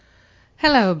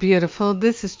Hello, beautiful.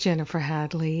 This is Jennifer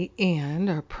Hadley, and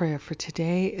our prayer for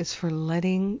today is for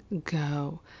letting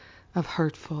go of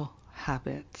hurtful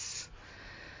habits.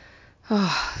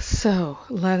 So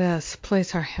let us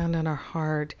place our hand on our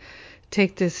heart,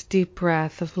 take this deep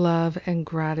breath of love and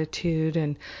gratitude,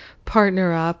 and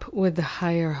partner up with the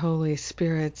higher Holy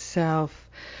Spirit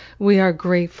self. We are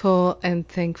grateful and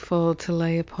thankful to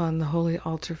lay upon the holy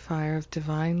altar fire of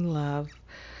divine love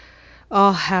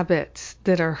all habits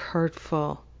that are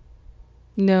hurtful,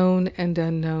 known and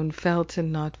unknown, felt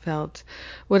and not felt.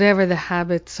 Whatever the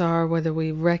habits are, whether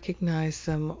we recognize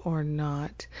them or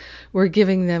not, we're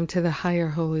giving them to the higher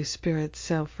Holy Spirit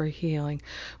self for healing.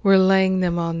 We're laying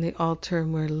them on the altar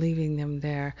and we're leaving them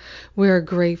there. We're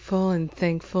grateful and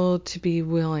thankful to be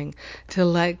willing to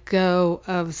let go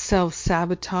of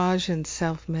self-sabotage and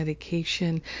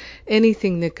self-medication,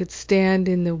 anything that could stand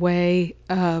in the way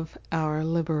of our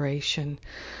liberation.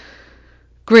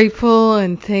 Grateful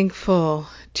and thankful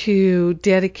to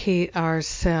dedicate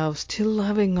ourselves to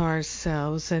loving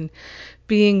ourselves and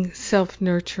being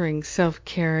self-nurturing,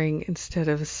 self-caring instead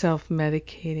of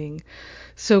self-medicating.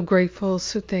 So grateful,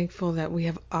 so thankful that we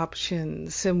have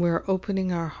options and we're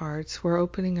opening our hearts, we're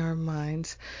opening our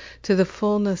minds to the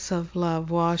fullness of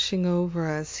love washing over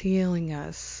us, healing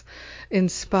us,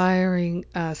 inspiring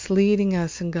us, leading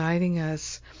us and guiding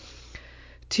us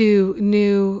to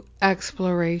new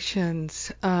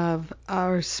explorations of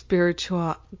our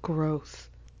spiritual growth.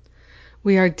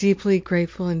 We are deeply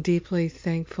grateful and deeply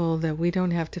thankful that we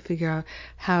don't have to figure out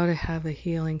how to have a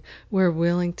healing. We're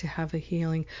willing to have a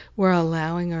healing. We're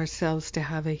allowing ourselves to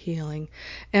have a healing.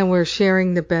 And we're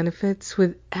sharing the benefits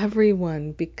with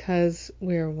everyone because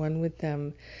we're one with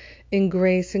them. In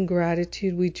grace and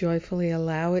gratitude, we joyfully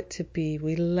allow it to be.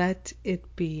 We let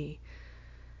it be.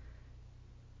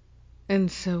 And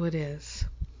so it is.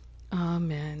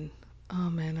 Amen.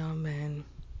 Amen. Amen.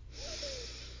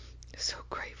 So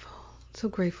grateful. So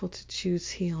grateful to choose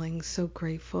healing. So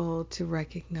grateful to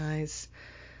recognize,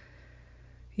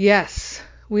 yes,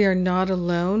 we are not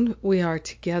alone. We are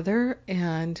together,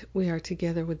 and we are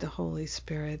together with the Holy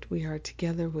Spirit. We are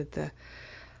together with the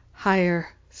higher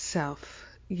self.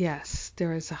 Yes,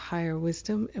 there is a higher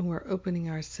wisdom, and we're opening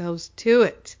ourselves to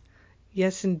it.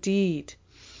 Yes, indeed.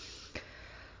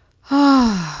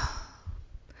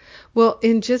 Well,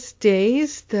 in just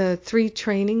days, the 3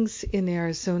 trainings in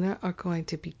Arizona are going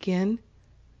to begin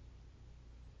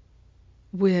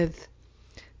with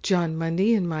John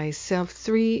Mundy and myself.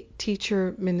 3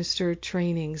 teacher minister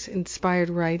trainings: inspired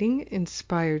writing,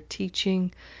 inspired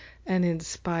teaching, and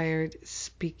inspired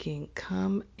speaking.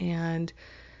 Come and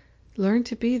learn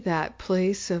to be that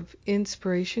place of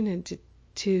inspiration and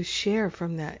to share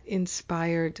from that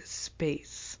inspired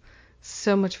space.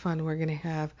 So much fun. We're going to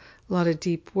have a lot of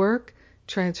deep work,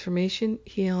 transformation,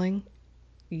 healing.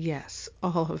 Yes,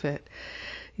 all of it.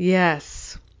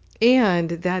 Yes. And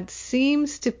that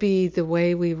seems to be the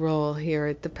way we roll here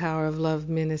at the Power of Love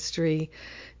Ministry.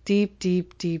 Deep,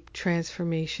 deep, deep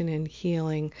transformation and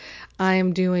healing. I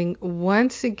am doing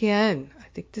once again, I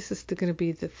think this is going to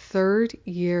be the 3rd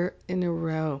year in a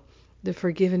row, the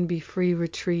Forgive and Be Free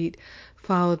retreat,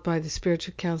 followed by the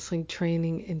Spiritual Counseling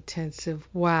Training Intensive.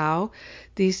 Wow,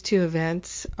 these 2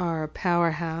 events are a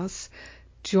powerhouse.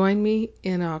 Join me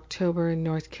in October in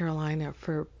North Carolina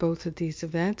for both of these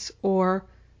events, or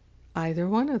either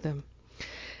one of them.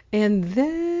 And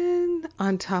then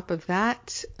on top of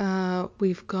that,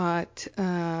 we've got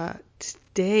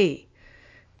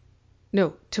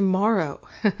tomorrow,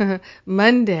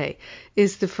 Monday,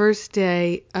 is the first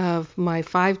day of my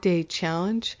 5-day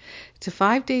challenge. It's a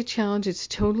 5-day challenge. It's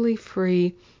totally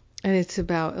free, and it's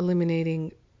about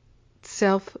eliminating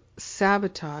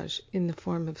self-sabotage in the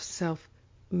form of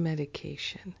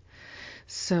self-medication.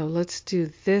 So let's do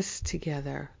this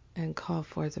together and call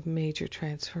for the major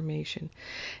transformation.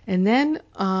 And then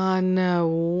on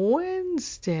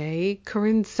Wednesday,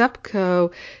 Corinne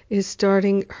Zupko is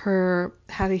starting her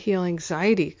How to Heal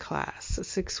Anxiety class, a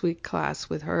 6-week class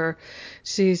with her.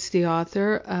 She's the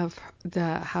author of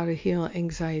the How to Heal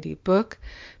Anxiety book.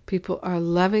 People are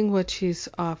loving what she's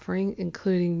offering,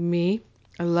 including me.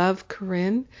 I love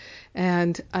Corinne,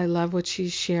 and I love what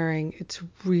she's sharing. It's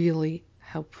really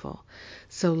helpful.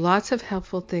 So lots of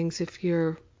helpful things. If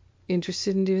you're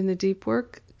interested in doing the deep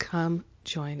work, come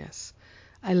join us.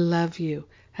 I love you.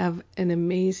 Have an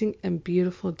amazing and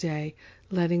beautiful day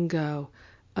letting go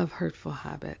of hurtful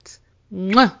habits.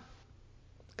 Mwah!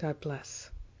 God bless.